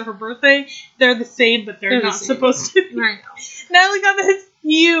Christmas or her birthday, they're the same, but they're They're the not same. supposed to be. Right. Natalie got this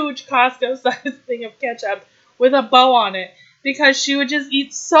huge Costco-sized thing of ketchup with a bow on it because she would just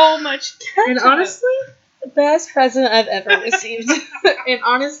eat so much ketchup. And honestly, the best present I've ever received. And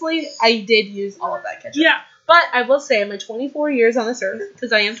honestly, I did use all of that ketchup. Yeah. But I will say, in my 24 years on this earth,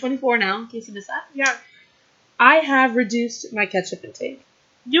 because I am 24 now, in case you missed that, Yeah. I have reduced my ketchup intake.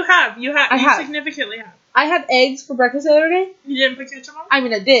 You have. You have. significantly have. I had eggs for breakfast the other day. You didn't put ketchup on? I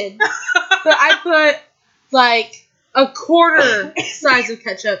mean, I did. But I put, like, a quarter size of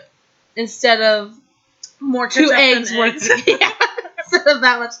ketchup instead of More 2 ketchup eggs than worth. Yeah, instead of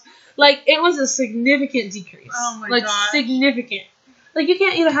that much. Like, it was a significant decrease. Oh my like, gosh. significant. Like, you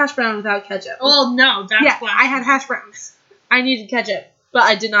can't eat a hash brown without ketchup. Well, no, that's yeah, why. I had hash browns. I needed ketchup, but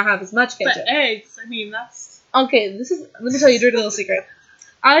I did not have as much ketchup. But eggs, I mean, that's... Okay, let me tell you a dirty little secret.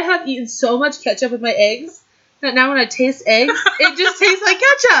 I have eaten so much ketchup with my eggs that now when I taste eggs, it just tastes like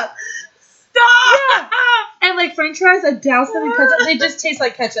ketchup. Stop! Yeah. And like French fries, I douse them in ketchup. They just taste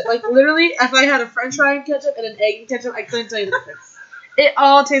like ketchup. Like literally, if I had a French fry in ketchup and an egg in ketchup, I couldn't tell you the difference. It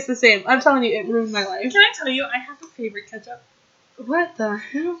all tastes the same. I'm telling you, it ruined my life. Can I tell you, I have a favorite ketchup. What the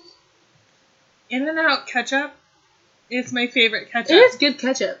hell? In-N-Out ketchup is my favorite ketchup. It is good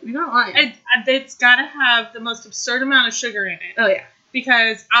ketchup. You're not lying. It's gotta have the most absurd amount of sugar in it. Oh yeah,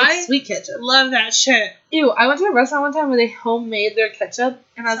 Because it's I sweet ketchup. love that shit. Ew, I went to a restaurant one time where they homemade their ketchup,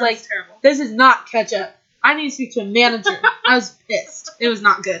 and I was Sounds like, terrible. "This is not ketchup. I need to speak to a manager." I was pissed. It was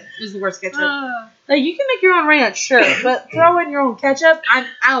not good. It was the worst ketchup. Like, you can make your own ranch, sure, but throw in your own ketchup, I'm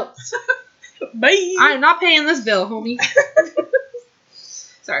out. Bye. I'm not paying this bill, homie.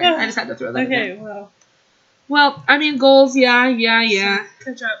 Sorry, I just had to throw that in Okay, there. Well, I mean, goals, yeah.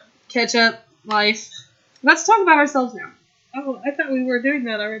 Ketchup. Ketchup, life. Let's talk about ourselves now. Oh, I thought we were doing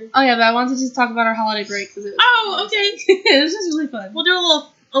that already. Oh, yeah, but I wanted to just talk about our holiday break. Cause it was Oh, okay. it was just really fun. We'll do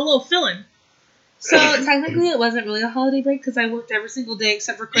a little fill-in. So, technically, it wasn't really a holiday break because I worked every single day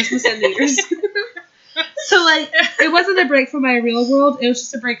except for Christmas and New Year's. So, like, it wasn't a break from my real world. It was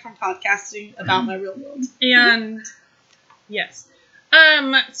just a break from podcasting about my real world. And, yes.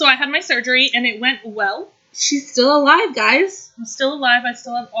 So I had my surgery, and it went well. She's still alive, guys. I'm still alive. I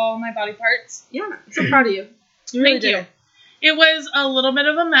still have all my body parts. Yeah, I'm so proud of you. You really Thank you. did. It was a little bit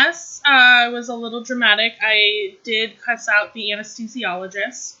of a mess. It was a little dramatic. I did cuss out the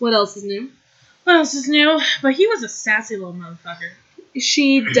anesthesiologist. What else is new? What else is new? But he was a sassy little motherfucker.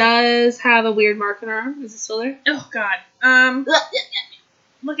 She does have a weird mark on her arm. Is it still there? Oh, God.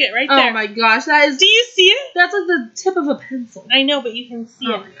 Look at it right there. Oh my gosh, that is. Do you see it? That's like the tip of a pencil. I know, but you can see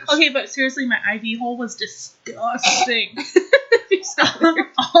Oh it. my gosh. Okay, but seriously, my IV hole was disgusting. You're so weird.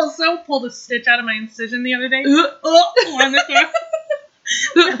 Also, pulled a stitch out of my incision the other day.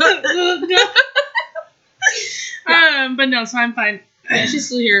 But no, so I'm fine. She's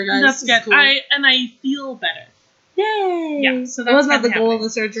still here, guys. That's This is good. cool. I feel better. Yay! Yeah, so that wasn't that's that the goal happening. of the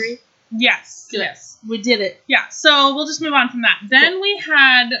surgery. Yes. Good. Yes. We did it. Yeah. So we'll just move on from that. Then we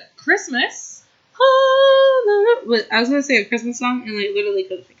had Christmas. Wait, I was gonna say a Christmas song, and I literally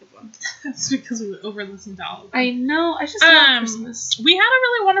couldn't think of one. That's because we over listened to all of them. I know. I just love Christmas. We had a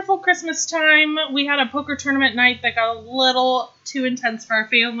really wonderful Christmas time. We had a poker tournament night that got a little too intense for our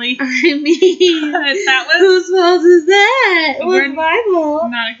family. I mean, That was whose fault is that? It We're- was my fault.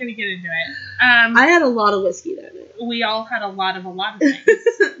 I'm not gonna get into it. I had a lot of whiskey that night. We all had a lot of things.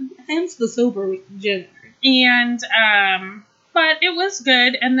 Hence the sober gin. And but it was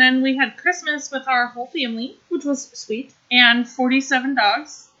good. And then we had Christmas with our whole family Which was sweet. and 47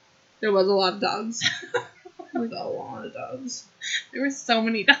 dogs. There was a lot of dogs. We got a lot of dogs. There were so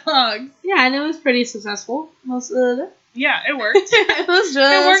many dogs. Yeah, and it was pretty successful most of the day. Yeah, it worked. It was just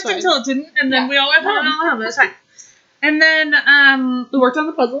It worked fine. until it didn't, and then Yeah. we all went home. No, but it's fine. And then We worked on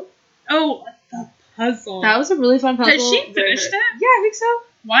the puzzle. the puzzle. That was a really fun puzzle. Has she Very finished good. it? Yeah, I think so.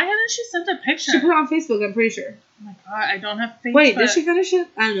 Why hasn't she sent a picture? She put it on Facebook, I'm pretty sure. Oh my god, I don't have Facebook. Wait, did she finish it?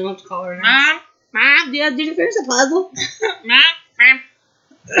 I don't know. I'll have to call her now. Mom, did you finish the puzzle? Mom.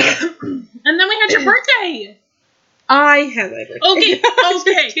 And then we had your birthday. I had my birthday. Okay, Just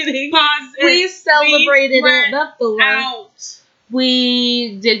okay. kidding. Pause it. We celebrated it went before. out.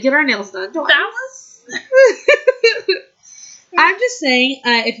 We did get our nails done. That was... I'm just saying,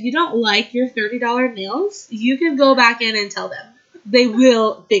 if you don't like your $30 nails, you can go back in and tell them. They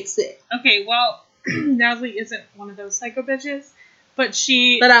will fix it. Okay, well, Natalie isn't one of those psycho bitches, but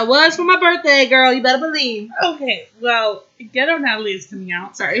she... But I was for my birthday, girl. You better believe. Okay, well, Ghetto Natalie is coming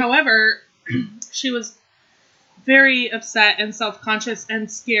out. Sorry. However, she was very upset and self-conscious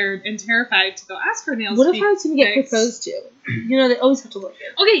and scared and terrified to go ask her nails What to if be I was going to get fixed. proposed to? You know, they always have to look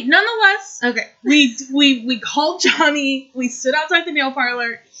good. Okay, nonetheless, Okay. we called Johnny. We stood outside the nail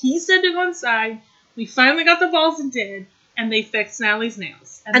parlor. He said to go inside. We finally got the balls and did, and they fixed Natalie's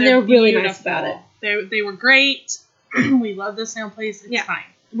nails. And they're really nice about it. They were great. We love this nail place. It's fine.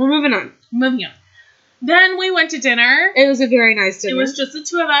 We're moving on. Moving on. Then we went to dinner. It was a very nice dinner. It was just the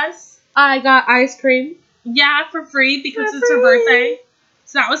two of us. I got ice cream. Yeah, for free because For it's her free. birthday.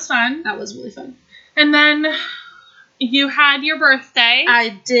 So that was fun. That was really fun. And then you had your birthday.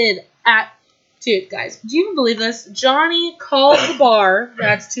 I did dude, guys, do you even believe this? Johnny called the bar,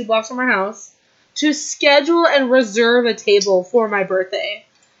 that's 2 blocks from our house, to schedule and reserve a table for my birthday.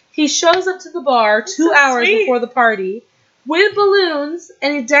 He shows up to the bar 2 so hours sweet. before the party with balloons,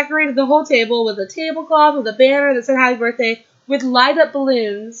 and he decorated the whole table with a tablecloth, with a banner that said happy birthday, with light up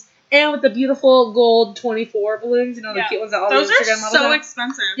balloons, and with the beautiful gold 24 balloons, you know, the cute ones that all those the are Instagram models so have.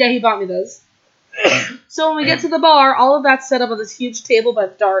 expensive. Yeah, he bought me those. So when we get to the bar, all of that's set up on this huge table by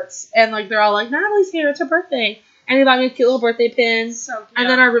darts, and like they're all like, Natalie's here, it's her birthday. And he bought me a cute little birthday pin. So cute. And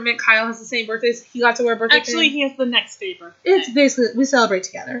then our roommate Kyle has the same birthday, so he got to wear a birthday Actually, pin. he has the next day birthday. It's basically, we celebrate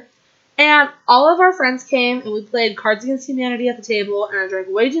together. And all of our friends came, and we played Cards Against Humanity at the table, and I drank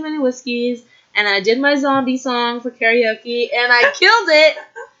way too many whiskeys, and I did my zombie song for karaoke, and I killed it.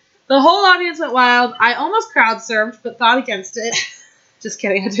 The whole audience went wild. I almost crowd surfed, but thought against it. Just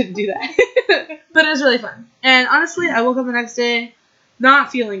kidding, I didn't do that. But it was really fun. And honestly, I woke up the next day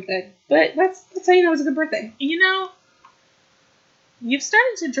not feeling good. But that's how you know it was a good birthday. You know, you've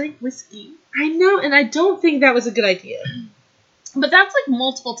started to drink whiskey. I know, and I don't think that was a good idea. But that's like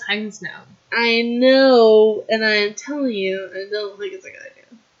multiple times now. I know, and I'm telling you, I don't think it's a good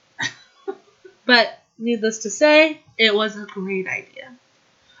idea. But needless to say, it was a great idea.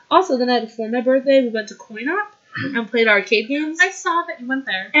 Also, the night before my birthday, we went to Coin Op and played arcade games. I saw that you went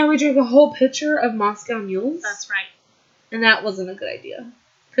there. And we drank a whole pitcher of Moscow Mules. That's right. And that wasn't a good idea.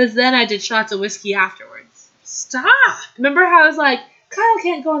 Because then I did shots of whiskey afterwards. Stop. Remember how I was like, Kyle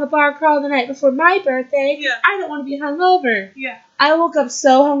can't go in the bar crawl the night before my birthday. Yeah. I don't want to be hungover. Yeah. I woke up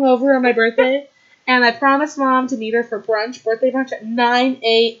so hungover on my birthday. And I promised Mom to meet her for birthday brunch at 9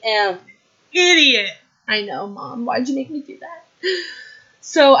 a.m. Idiot. I know, Mom. Why'd you make me do that?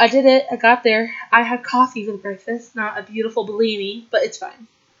 So I did it. I got there. I had coffee for breakfast. Not a beautiful Bellini, but it's fine.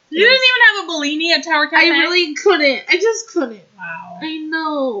 You didn't even have a Bellini at Tower Cafe? I really couldn't. I just couldn't. Wow. I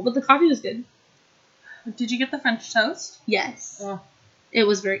know. But the coffee was good. Did you get the French toast? Yes. Ugh. It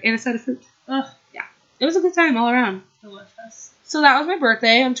was very... And a side of fruit. Ugh. Yeah. It was a good time all around. Delicious. So that was my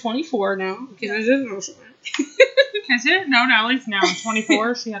birthday. I'm 24 now. Because I didn't know so much. Because you didn't know Natalie's now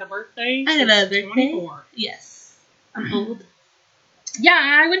 24. She had a birthday. I had a birthday. 24. Yes. I'm old. Yeah,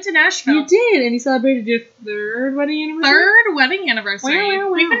 I went to Nashville. You did, and you celebrated your third wedding anniversary? Third wedding anniversary.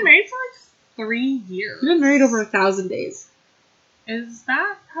 Wow. We've been married for like 3 years. You've been married over 1,000 days. Is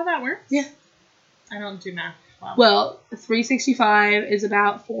that how that works? Yeah. I don't do math. Well, 365 is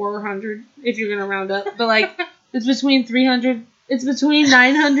about 400 if you're gonna round up, but like it's between 300. It's between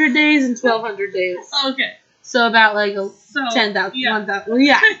 900 days and 1,200 days. Okay. So about like a So 10,000, yeah. 1,000. Well,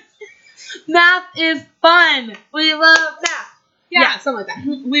 yeah. Math is fun. We love math. Yeah. Something like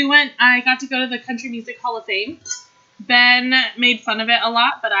that. I got to go to the Country Music Hall of Fame. Ben made fun of it a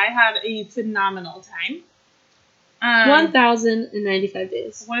lot, but I had a phenomenal time. 1,095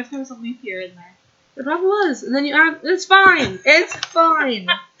 days. What if there was a leap year in there? It probably was. And then you add, it's fine. It's fine.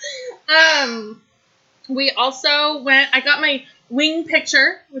 We also I got my wing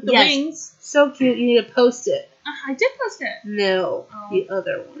picture with the Yes. wings. So cute. You need to post it. I did post it. No, Oh. the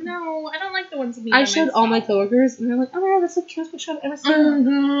other one. No, I don't like the ones of me. I by showed all my myself. coworkers, and they're like, "Oh my god, that's the cutest picture I've ever seen." Oh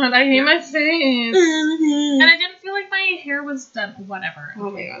God, I hate my face. And Oh I didn't feel like my hair was done. Whatever. my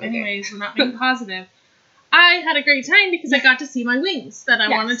god. Okay. Anyways, we're not being positive. I had a great time because I got to see my wings that I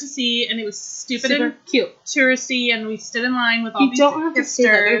Yes. wanted to see, and it was stupid Super and cute. touristy, and we stood in line with all You these don't have to say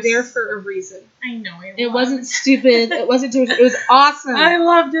that. They're hipsters. there for a reason. I know. It wasn't stupid. It wasn't touristy. It was awesome. I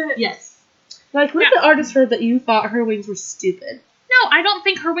loved it. Yes. Like, let the artist heard that you thought her wings were stupid. No, I don't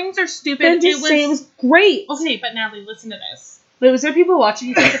think her wings are stupid. Then just say it was great. Okay, but Natalie, listen to this. Wait, was there people watching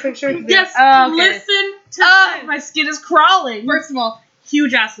you take the picture? Yes, Oh, okay. listen to this. My skin is crawling. First of all,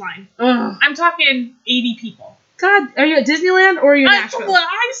 huge ass line. Ugh. I'm talking 80 people. God, are you at Disneyland or are you in That's Nashville? what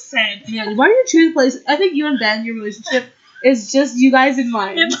I said. Yeah, why do you choose places? I think you and Ben, your relationship is just you guys in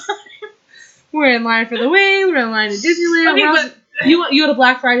line. We're in line for the wings. We're in line at Disneyland. Okay, but you go to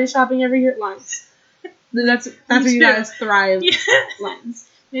Black Friday shopping every year. Lines. That's where you guys thrive. yeah. Lines.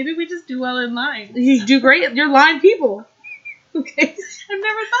 Maybe we just do well in line. You do great. You're line people. Okay. I've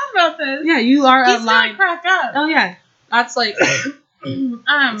never thought about this. Yeah, you are a He's line. gonna crack up. Oh yeah, that's like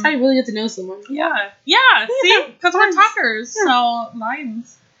that's how you really get to know someone. Yeah. See, because we're Lines. talkers, Yeah. so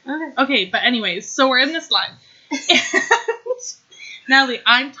lines. Okay. Okay, but anyways, so we're in this line. And Natalie,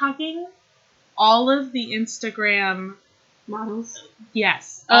 I'm talking all of the Instagram. Models.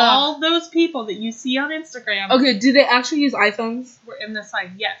 Yes, all those people that you see on Instagram. Okay, do they actually use iPhones? Were in this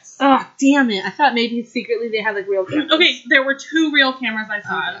line. Yes. Oh, damn it. I thought maybe secretly they had like real cameras. Okay, there were 2 real cameras I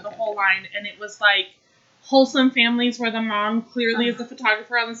saw out of the Okay. whole line, and it was like wholesome families where the mom clearly is a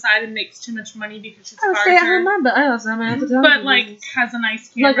photographer on the side and makes too much money because she's I stay at home larger, mom, but I also have my photography but like business. has a nice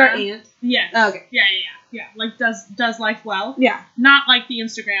camera. Like our aunt. Yes. Okay. Yeah. Like does life well. Yeah. Not like the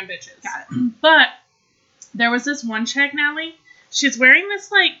Instagram bitches. Got it. But there was this one chick, Natalie. She's wearing this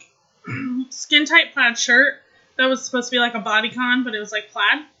like skin tight plaid shirt that was supposed to be like a bodycon, but it was like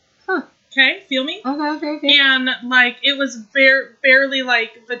plaid. Huh. Okay, feel me? Okay. And like it was barely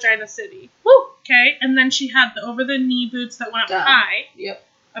like Vagina City. Woo! Okay, and then she had the over the knee boots that went up Duh. high. Yep.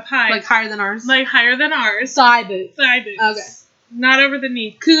 Up high. Like higher than ours. Like higher than ours. Thigh boots. Thigh boots. Okay. Not over the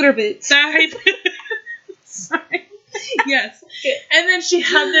knee. Cooter boots. Thigh boots. Sorry. Yes. And then she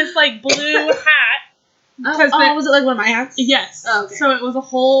had this like blue hat. Was it like one of my hats? Yes. Oh, okay. So it was a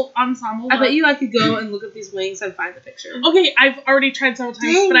whole ensemble. I look. bet you I could go and look at these wings and find the picture. Okay, I've already tried several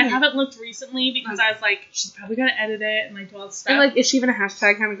times, Dang but I it. haven't looked recently because Okay. I was like, she's probably gonna edit it and like do all this stuff. And like, is she even a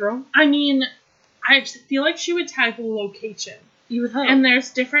hashtag kind of girl? I mean, I feel like she would tag the location. You would hope. And there's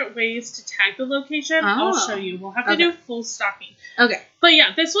different ways to tag the location. I'll Oh. show you. We'll have to Okay. do full stalking. Okay. But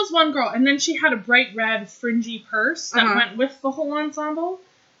yeah, this was one girl, and then she had a bright red fringy purse that Uh-huh. went with the whole ensemble.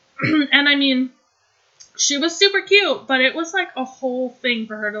 And I mean, she was super cute, but it was like a whole thing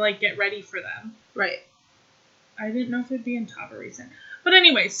for her to like get ready for them. Right. I didn't know if it'd be in top or recent. But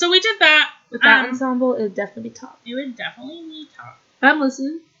anyway, so we did that. With that ensemble, it would definitely be top. It would definitely be top. I'm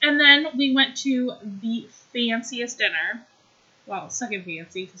listening. And then we went to the fanciest dinner. Well, second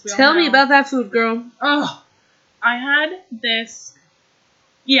fancy. 'Cause we all Tell me know. about that food, girl. Oh, I had this.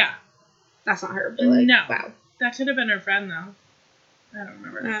 Yeah, That's not her, but like, No. wow. that could have been her friend though. I don't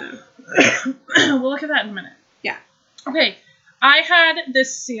remember. Uh, We'll look at that in a minute. Yeah. Okay, I had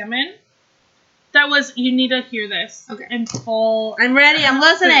this salmon. That was. You need to hear this. Okay. In full. I'm ready. I'm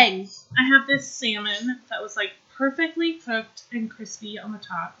listening. I have this salmon that was like perfectly cooked and crispy on the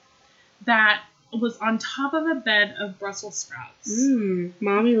top. That was on top of a bed of Brussels sprouts.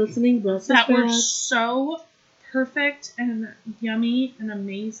 Mommy listening. Brussels That were sprouts. so perfect and yummy and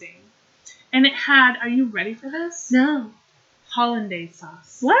amazing. And it had, are you ready for this? No. Hollandaise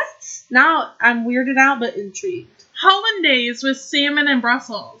sauce. What? Now I'm weirded out but intrigued. Hollandaise with salmon and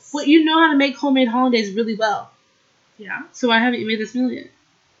Brussels. Well, you know how to make homemade hollandaise really well. Yeah. So why haven't you made this meal yet?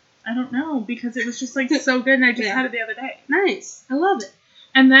 I don't know, because it was just like so good and I just Yeah. had it the other day. Nice. I love it.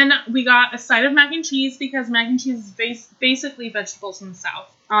 And then we got a side of mac and cheese because mac and cheese is basically vegetables in the South.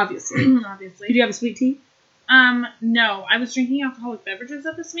 Obviously. Obviously. Did you have a sweet tea? No. I was drinking alcoholic beverages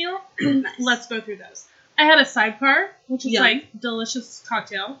at this meal. Nice. Let's go through those. I had a sidecar, which is Yum. like delicious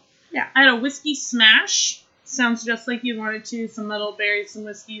cocktail. Yeah. I had a whiskey smash. Sounds just like you wanted to. Some little berries, some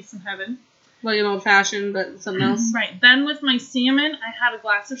whiskey, some heaven. Like an old fashioned, but something else. Right. Then with my salmon, I had a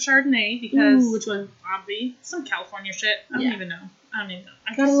glass of Chardonnay because Ooh, which one? obvi, some California shit. I don't Yeah. even know.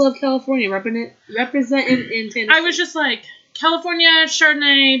 I Gotta love California. Representing in Tennessee. I was just like, California,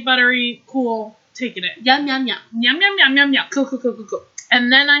 Chardonnay, buttery, cool, taking it. Yum, yum, yum. Yum, yum, yum, yum, yum. Cool. And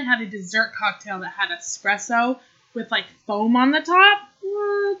then I had a dessert cocktail that had espresso with like foam on the top.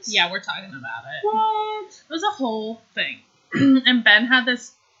 What? Yeah, we're talking about it. What? It was a whole thing. And Ben had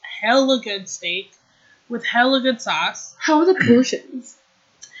this hella good steak with hella good sauce. How are the portions?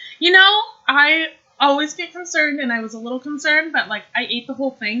 You know, I always get concerned, and I was a little concerned, but like I ate the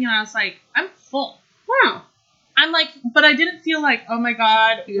whole thing, and I was like, I'm full. Wow. I'm like, but I didn't feel like, oh my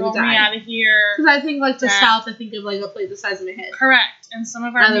god, You're roll gonna me die. out of here. Because I think like the Yeah. South, I think of like a plate the size of my head. Correct. And some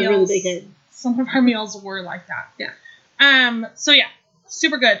of our I have a meals, really big head. some of our meals were like that. Yeah. So yeah,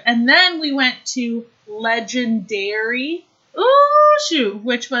 super good. And then we went to Legendary, Ooh, shoot.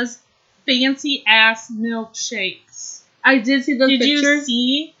 which was fancy ass milkshakes. I did see those Did pictures. you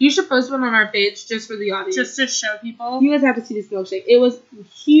see? You should post one on our page just for the audience. Just to show people. You guys have to see this milkshake. It was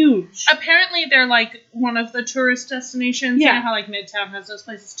huge. Apparently, they're like one of the tourist destinations. Yeah. You know how like Midtown has those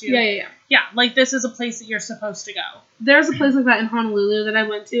places too. Yeah. Yeah, like this is a place that you're supposed to go. There's a place like that in Honolulu that I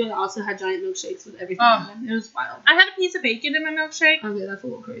went to. It also had giant milkshakes with everything in them. It was wild. I had a piece of bacon in my milkshake. Okay, that's a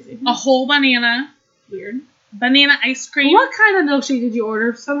little crazy. A whole banana. Weird. Banana ice cream. What kind of milkshake did you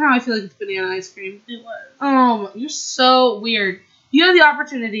order? Somehow I feel like it's banana ice cream. It was. Oh, you're so weird. You had the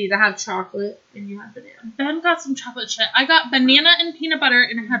opportunity to have chocolate, and you had banana. Ben got some chocolate chip. I got banana and peanut butter,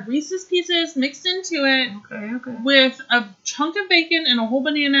 and it had Reese's Pieces mixed into it Okay. with a chunk of bacon and a whole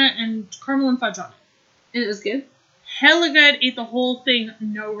banana and caramel and fudge on it. And it was good? Hella good. Ate the whole thing.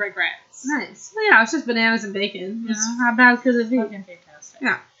 No regrets. Nice. Well, yeah, it's just bananas and bacon. You know, how bad could it be? Fucking fantastic.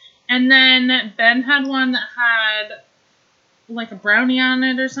 Yeah. And then Ben had one that had like a brownie on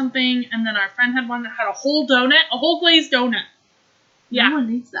it or something, and then our friend had one that had a whole donut, a whole glazed donut. Yeah. No one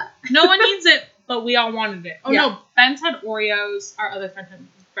needs that. No one needs it, but we all wanted it. Oh Yeah. no, Ben's had Oreos. Our other friend had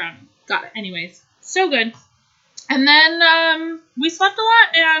brownie. Got it. Anyways, so good. And then we slept a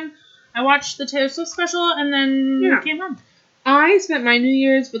lot, and I watched the Taylor Swift special, and then came home. I spent my New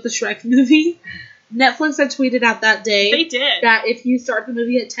Year's with the Shrek movie. Netflix had tweeted out that day They did. that if you start the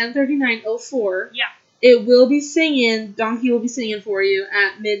movie at 10:39:04, Yeah. it will be singing. Donkey will be singing for you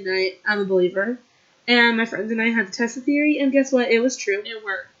at midnight. I'm a believer. And my friends and I had to test the theory, and guess what? It was true. It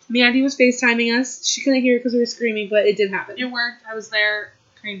worked. Mandy was FaceTiming us. She couldn't hear it because we were screaming, but it did happen. It worked. I was there,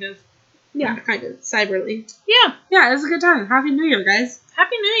 kind of. Yeah, kind of. Cyberly. Yeah. Yeah, it was a good time. Happy New Year, guys.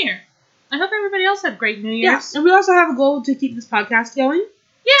 Happy New Year. I hope everybody else had great New Yeah, Year's. and we also have a goal to keep this podcast going.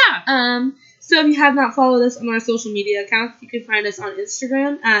 Yeah. So if you have not followed us on our social media accounts, you can find us on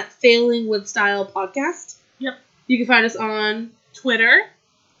Instagram at Failing with Style Podcast. Yep. You can find us on Twitter,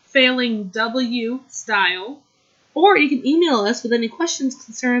 Failing W Style. Or you can email us with any questions,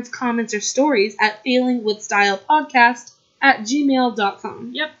 concerns, comments, or stories at failingwithstylepodcast@gmail.com.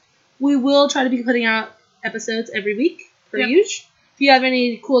 Yep. We will try to be putting out episodes every week, per Yep. usual. If you have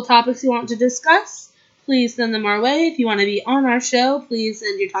any cool topics you want to discuss, please send them our way. If you want to be on our show, please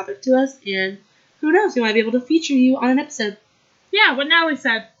send your topic to us. And who knows, we might be able to feature you on an episode. Yeah, what Natalie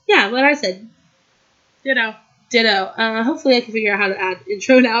said. Yeah, what I said. Ditto. Hopefully I can figure out how to add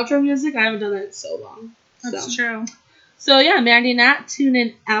intro and outro music. I haven't done that in so long. That's true. So yeah, Mandy and Nat,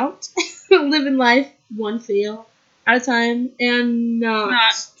 tuning out. Living life one fail at a time and not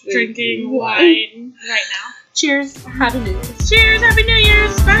drinking wine right now. Cheers. Happy New Year's. Cheers. Happy New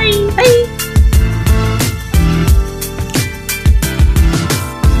Year's. Bye. Bye.